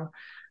show.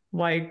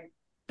 Like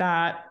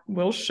that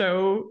will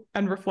show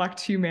and reflect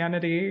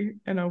humanity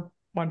in a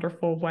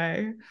wonderful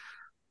way.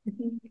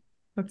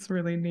 That's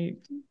really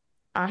neat.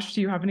 Ash,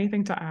 do you have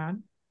anything to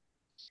add?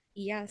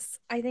 Yes,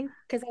 I think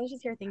because I was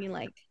just here thinking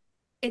like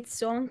it's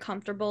so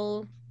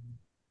uncomfortable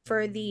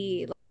for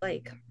the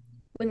like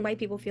when white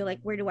people feel like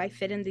where do I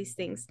fit in these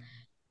things?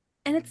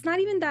 And it's not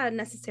even that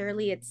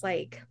necessarily it's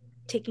like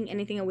taking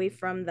anything away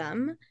from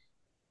them.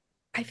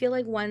 I feel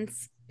like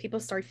once people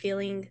start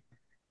feeling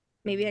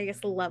maybe I guess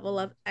the level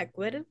of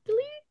equitably,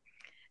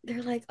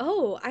 they're like,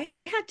 oh, I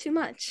had too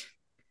much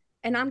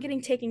and I'm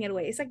getting taken it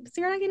away. It's like,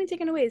 so you're not getting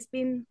taken away, it's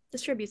being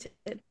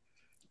distributed.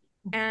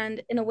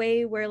 And in a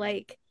way where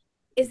like,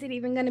 is it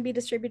even going to be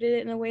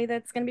distributed in a way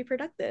that's going to be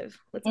productive?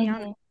 Let's be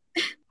honest.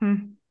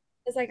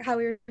 It's like how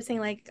we were saying,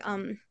 like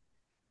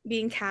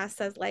being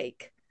cast as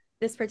like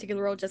this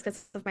particular role just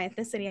because of my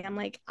ethnicity. I'm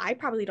like, I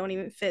probably don't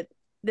even fit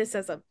this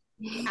as a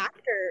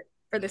actor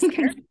for this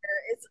character.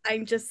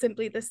 I'm just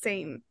simply the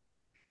same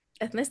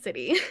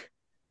ethnicity.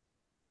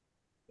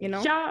 You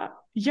know?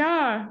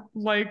 Yeah.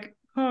 Like,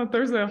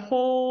 there's a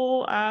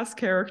whole ass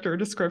character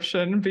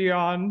description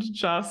beyond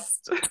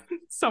just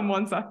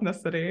someone's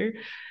ethnicity.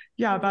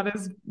 Yeah, that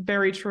is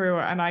very true.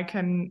 And I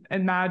can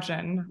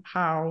imagine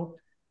how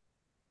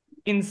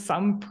in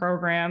some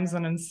programs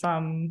and in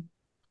some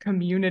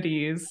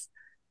communities,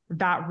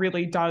 that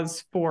really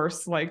does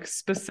force like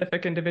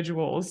specific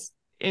individuals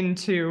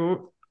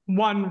into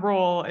one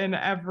role in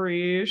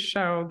every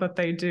show that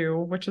they do,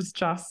 which is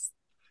just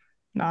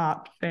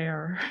not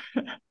fair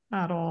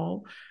at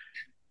all.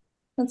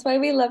 That's why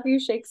we love you,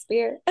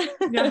 Shakespeare.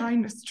 Yeah,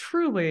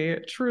 truly.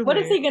 What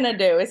is he gonna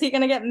do? Is he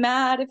gonna get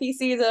mad if he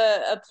sees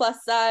a plus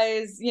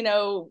size,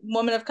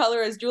 woman of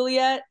color as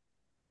Juliet?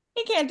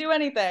 He can't do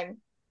anything.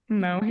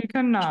 No, he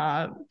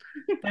cannot.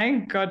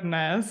 Thank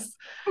goodness.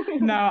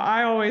 No,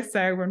 I always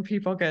say when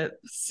people get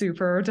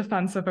super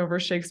defensive over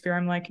Shakespeare,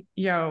 I'm like,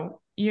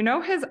 yo,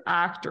 his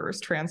actors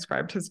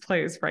transcribed his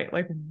plays, right?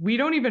 Like, we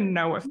don't even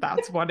know if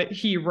that's what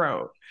he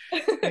wrote.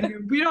 Like,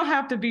 we don't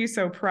have to be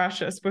so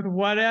precious with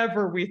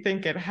whatever we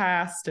think it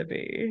has to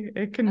be.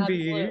 It can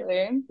be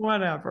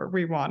whatever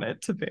we want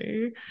it to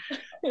be.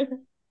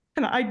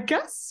 And I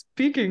guess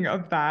speaking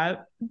of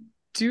that,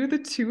 do the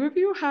two of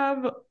you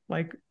have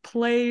like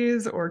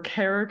plays or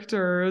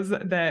characters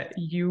that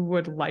you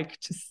would like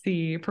to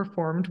see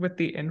performed with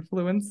the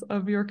influence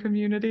of your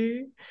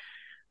community?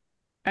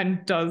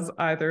 And does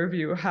either of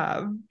you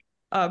have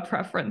a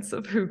preference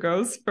of who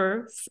goes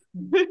first?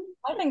 I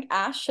think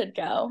Ash should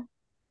go.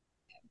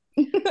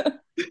 So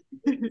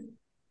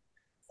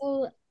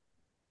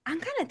I'm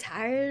kind of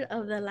tired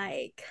of the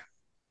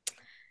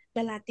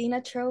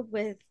Latina trope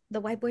with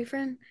the white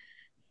boyfriend.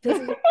 This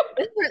is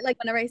like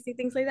whenever I see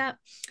things like that.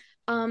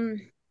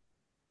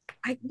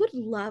 I would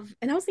love,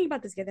 and I was thinking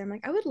about this the other day, I'm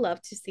like, I would love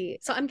to see,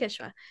 so I'm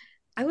Quechua.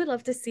 I would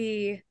love to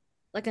see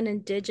like an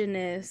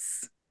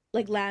indigenous,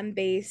 like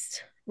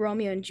land-based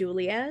Romeo and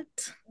Juliet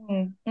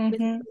with like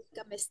a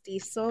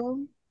mestizo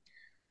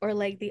or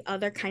like the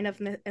other kind of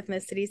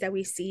ethnicities that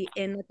we see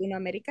in Latino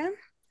America.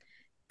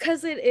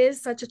 Because it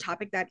is such a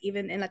topic that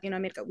even in Latino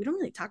America, we don't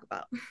really talk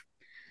about.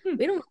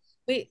 We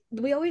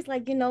always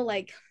like,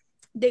 like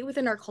date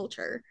within our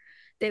culture,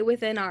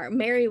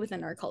 marry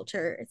within our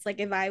culture. It's like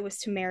if I was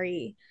to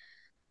marry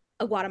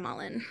a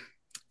Guatemalan,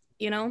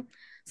 so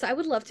I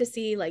would love to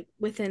see like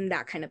within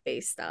that kind of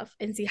base stuff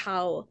and see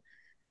how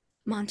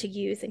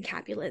Montagues and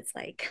Capulets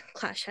like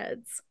clash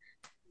heads.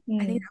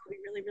 I think that would be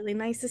really, really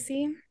nice to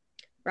see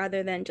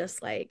rather than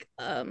just like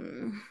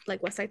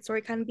West Side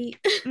Story kind of beat.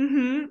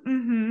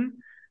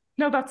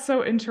 No, that's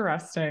so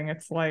interesting.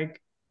 It's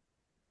like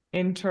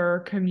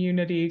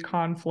inter-community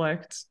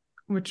conflict,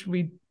 which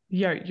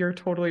you're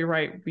totally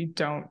right. We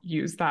don't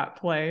use that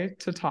play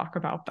to talk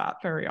about that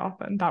very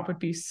often. That would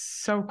be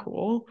so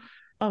cool.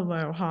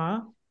 Aloha.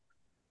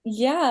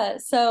 Yeah,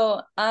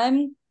 so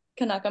I'm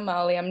Kanaka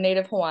Maoli. I'm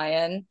Native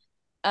Hawaiian.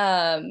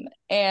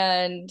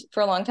 And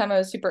for a long time I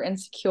was super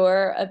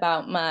insecure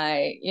about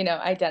my,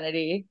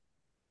 identity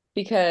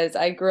because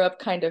I grew up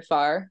kind of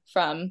far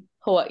from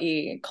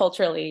Hawaii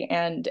culturally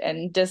and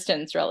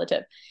distance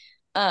relative.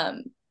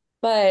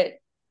 But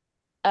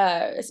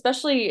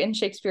especially in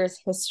Shakespeare's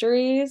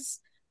histories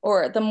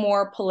or the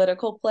more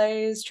political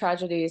plays,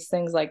 tragedies,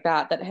 things like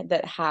that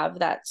have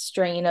that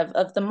strain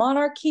of the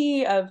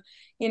monarchy, of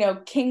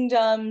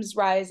kingdoms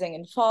rising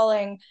and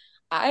falling.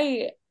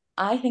 I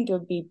think it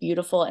would be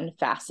beautiful and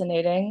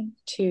fascinating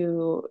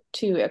to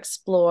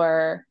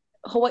explore.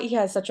 Hawaii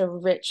has such a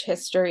rich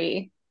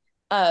history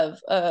of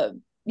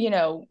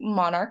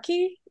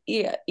monarchy,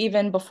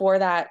 even before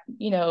that,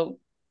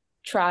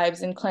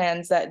 tribes and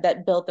clans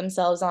that built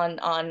themselves on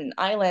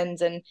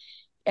islands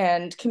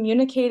and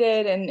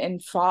communicated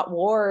and fought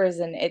wars,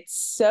 and it's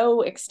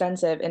so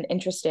extensive and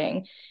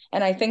interesting.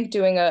 And I think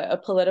doing a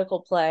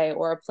political play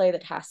or a play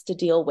that has to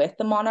deal with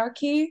the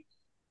monarchy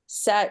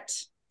set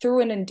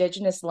through an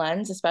indigenous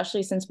lens,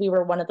 especially since we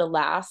were one of the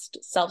last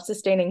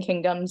self-sustaining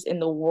kingdoms in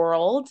the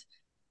world,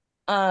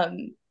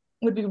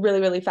 would be really,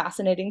 really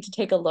fascinating to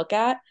take a look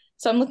at.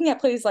 So I'm looking at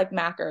plays like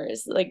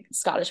Macker's, like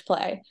Scottish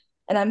play,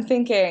 and I'm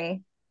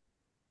thinking,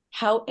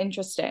 how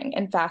interesting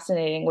and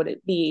fascinating would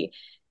it be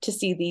to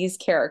see these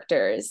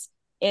characters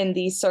in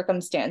these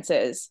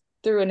circumstances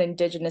through an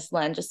indigenous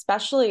lens,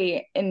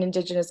 especially an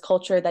indigenous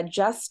culture that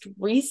just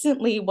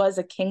recently was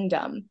a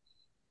kingdom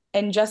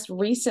and just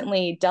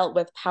recently dealt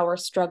with power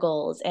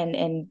struggles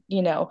and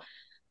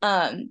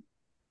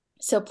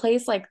so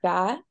plays like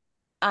that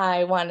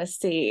I want to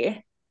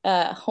see.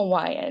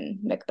 Hawaiian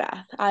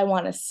Macbeth. I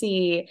want to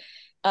see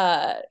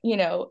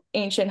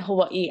ancient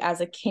Hawaii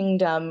as a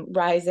kingdom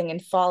rising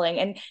and falling.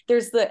 And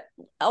there's the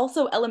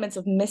also elements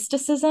of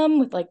mysticism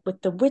with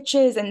the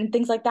witches and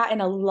things like that,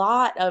 and a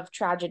lot of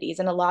tragedies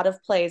and a lot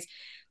of plays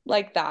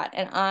like that.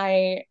 And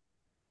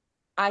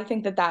I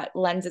think that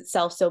lends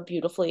itself so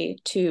beautifully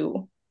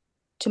to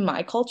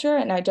my culture,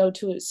 and I know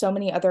to so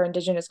many other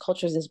indigenous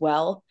cultures as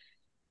well.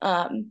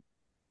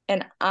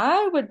 And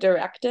I would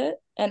direct it,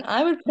 and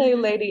I would play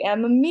Lady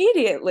M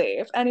immediately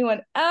if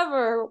anyone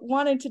ever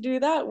wanted to do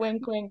that.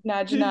 Wink, wink,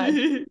 nudge,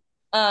 nudge.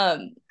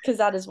 Because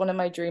that is one of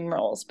my dream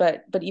roles.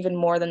 But even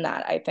more than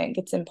that, I think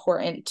it's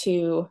important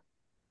to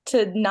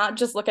not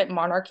just look at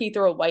monarchy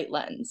through a white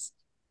lens,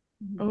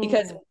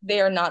 because they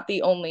are not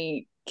the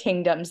only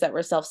kingdoms that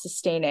were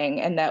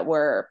self-sustaining and that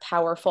were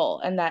powerful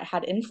and that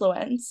had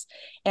influence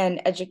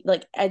and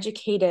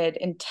educated,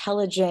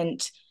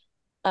 intelligent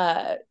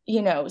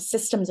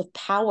systems of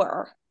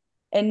power,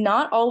 and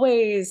not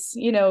always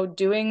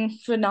doing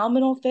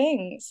phenomenal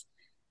things,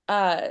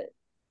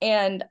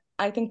 and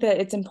I think that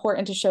it's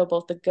important to show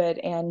both the good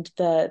and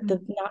the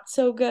not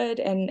so good,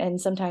 and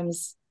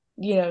sometimes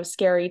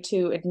scary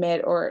to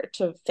admit or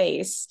to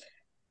face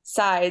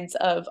sides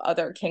of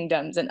other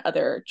kingdoms and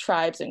other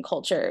tribes and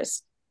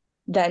cultures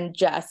than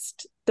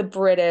just the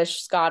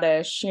British,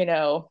 Scottish,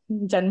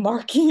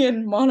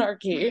 Denmarkian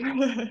monarchy.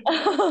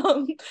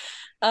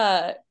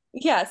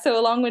 Yeah, so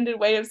a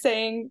long-winded way of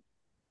saying,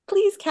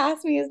 please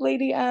cast me as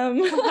Lady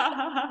M.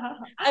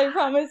 I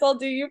promise I'll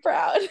do you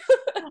proud.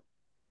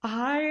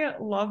 I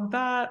love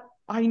that.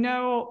 I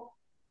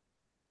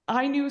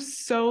knew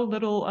so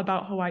little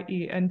about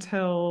Hawaii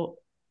until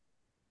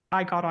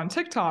I got on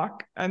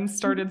TikTok and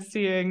started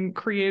seeing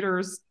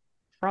creators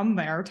from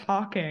there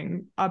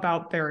talking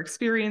about their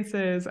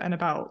experiences and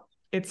about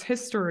its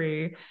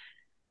history.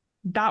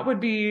 That would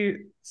be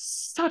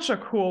such a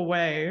cool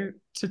way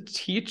to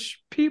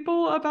teach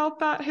people about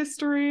that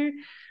history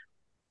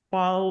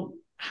while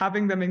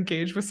having them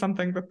engage with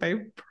something that they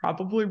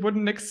probably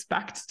wouldn't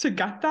expect to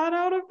get that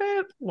out of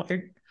it.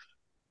 Like,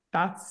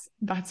 that's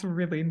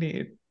really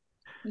neat.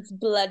 It's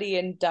bloody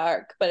and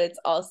dark, but it's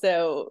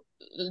also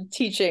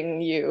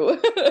teaching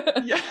you.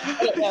 Yeah.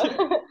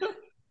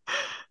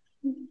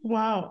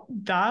 Wow,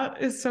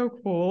 that is so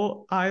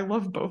cool. I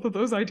love both of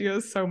those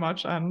ideas so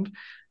much, and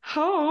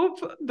hope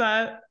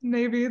that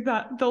maybe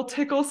that they'll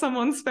tickle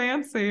someone's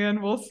fancy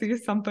and we'll see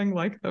something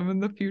like them in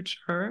the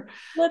future.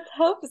 Let's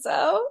hope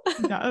so.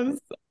 Yes.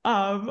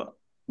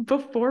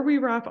 Before we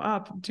wrap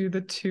up, do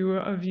the two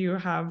of you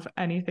have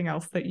anything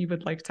else that you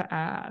would like to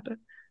add?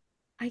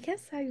 I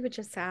guess I would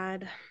just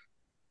add,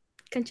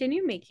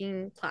 continue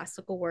making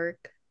classical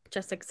work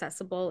just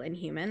accessible and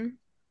human.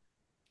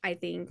 I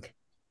think,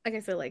 like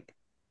I said, like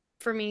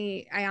for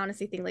me, I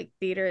honestly think like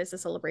theater is a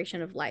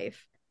celebration of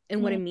life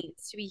and what it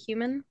means to be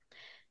human.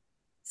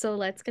 So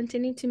let's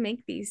continue to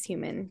make these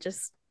human.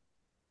 Just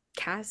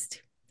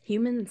cast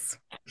humans.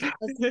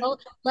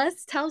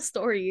 Let's tell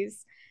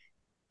stories.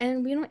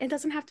 And it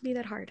doesn't have to be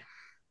that hard.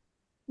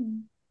 It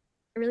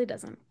really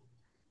doesn't.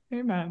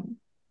 Amen.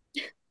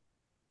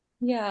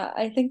 Yeah,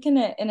 I think in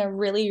a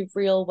really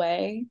real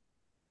way,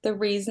 the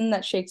reason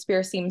that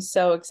Shakespeare seems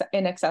so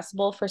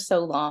inaccessible for so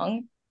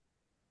long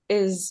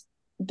is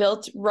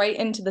built right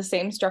into the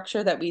same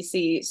structure that we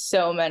see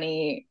so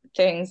many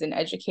things in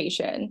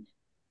education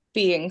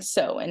being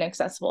so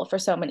inaccessible for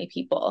so many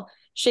people.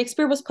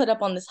 Shakespeare was put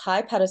up on this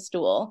high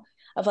pedestal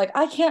of like,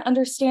 I can't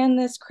understand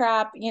this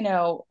crap.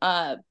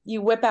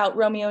 You whip out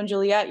Romeo and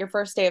Juliet your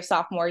first day of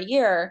sophomore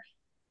year,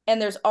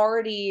 and there's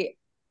already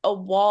a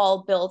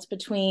wall built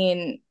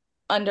between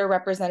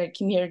underrepresented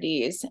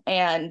communities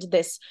and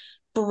this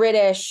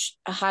British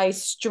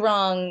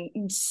high-strung,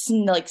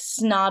 like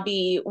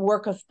snobby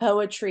work of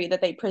poetry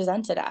that they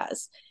present it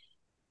as.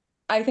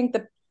 I think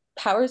the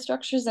power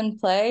structures in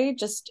play,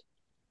 just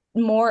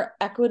more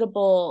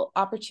equitable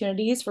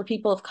opportunities for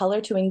people of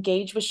color to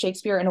engage with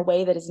Shakespeare in a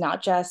way that is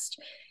not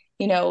just,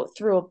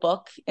 through a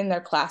book in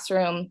their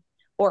classroom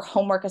or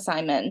homework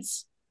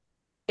assignments,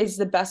 is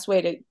the best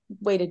way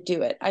to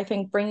do it. I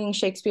think bringing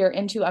Shakespeare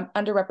into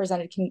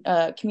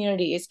underrepresented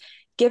communities,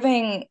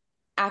 giving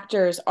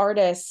actors,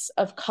 artists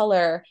of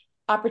color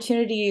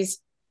opportunities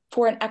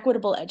for an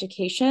equitable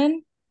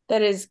education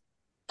that is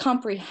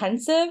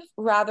comprehensive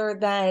rather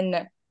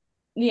than,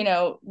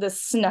 the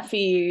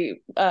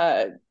snuffy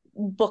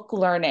book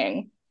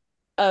learning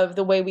of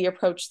the way we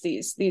approach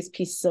these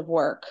pieces of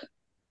work,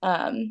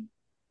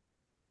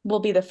 will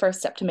be the first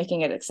step to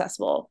making it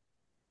accessible.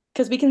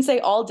 Because we can say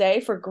all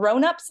day for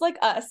grown-ups like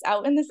us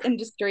out in this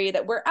industry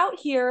that we're out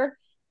here,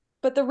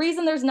 but the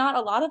reason there's not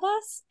a lot of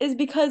us is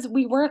because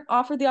we weren't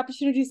offered the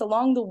opportunities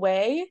along the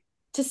way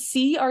to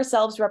see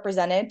ourselves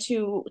represented,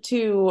 to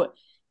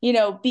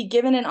be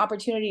given an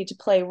opportunity to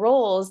play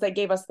roles that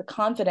gave us the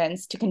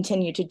confidence to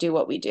continue to do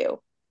what we do.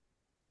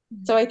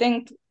 So I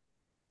think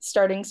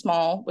starting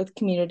small with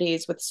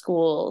communities, with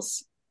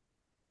schools,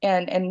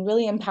 and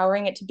really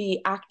empowering it to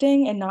be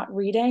acting and not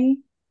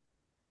reading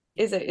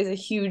is a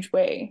huge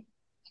way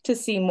to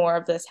see more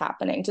of this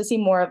happening, to see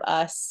more of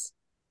us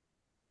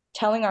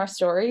telling our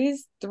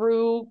stories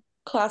through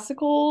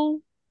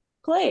classical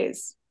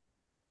plays.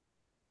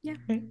 Yeah.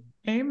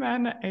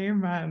 Amen.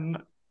 Amen.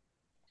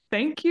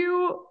 Thank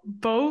you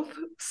both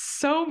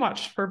so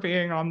much for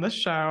being on the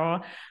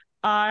show.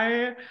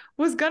 I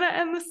was going to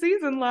end the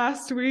season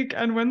last week,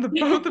 and when the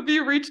both of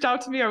you reached out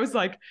to me, I was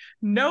like,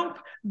 nope,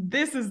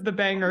 this is the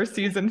banger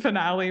season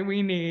finale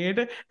we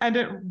need. And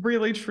it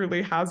really,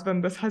 truly has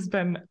been. This has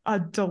been a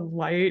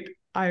delight.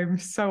 I'm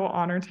so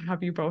honored to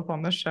have you both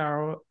on the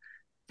show.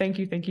 Thank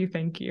you, thank you,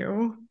 thank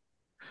you.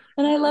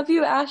 And I love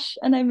you, Ash,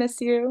 and I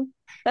miss you.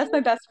 That's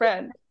my best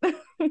friend.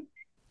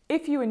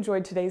 If you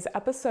enjoyed today's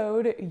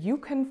episode, you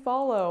can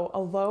follow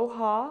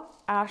Aloha,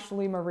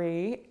 Ashley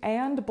Marie,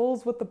 and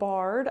Bulls with the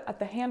Bard at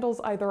the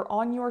handles either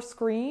on your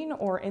screen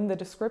or in the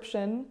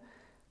description.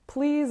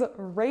 Please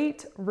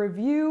rate,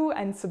 review,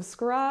 and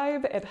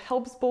subscribe. It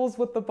helps Bulls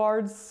with the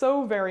Bard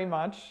so very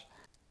much.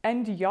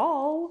 And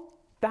y'all,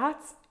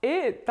 that's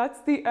it. That's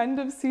the end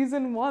of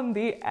season 1,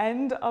 the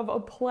end of a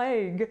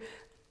plague.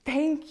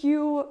 Thank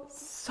you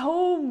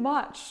so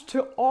much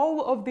to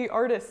all of the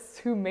artists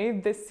who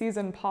made this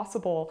season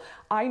possible.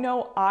 I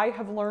know I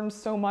have learned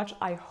so much.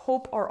 I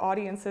hope our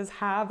audiences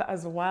have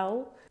as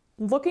well.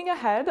 Looking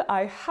ahead,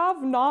 I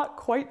have not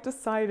quite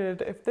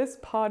decided if this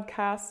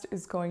podcast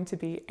is going to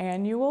be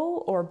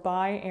annual or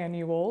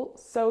biannual,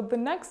 so the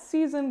next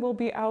season will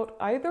be out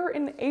either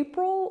in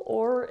April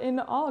or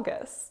in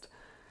August.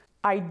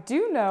 I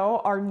do know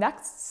our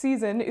next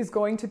season is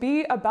going to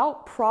be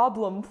about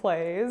problem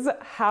plays,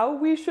 how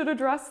we should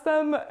address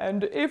them,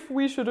 and if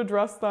we should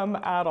address them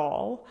at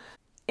all.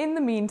 In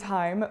the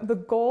meantime, the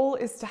goal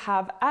is to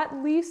have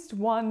at least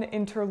one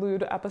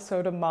interlude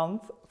episode a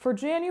month. For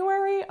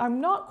January, I'm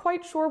not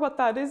quite sure what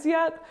that is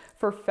yet.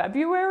 For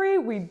February,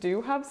 we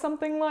do have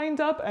something lined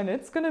up, and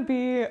it's gonna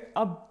be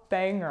a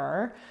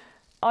banger.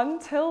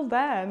 Until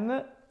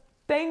then,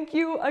 thank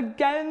you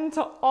again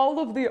to all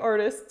of the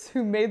artists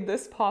who made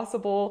this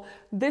possible.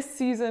 This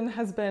season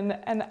has been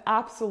an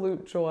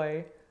absolute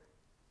joy.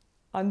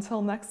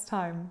 Until next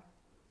time,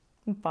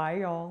 bye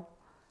y'all.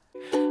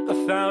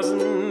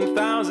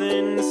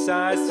 1,000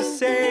 sighs to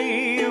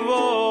save.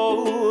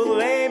 Oh,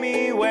 lay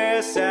me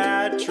where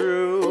sad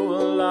true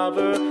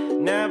lover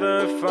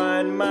never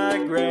find my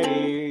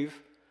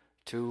grave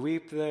to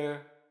weep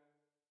there.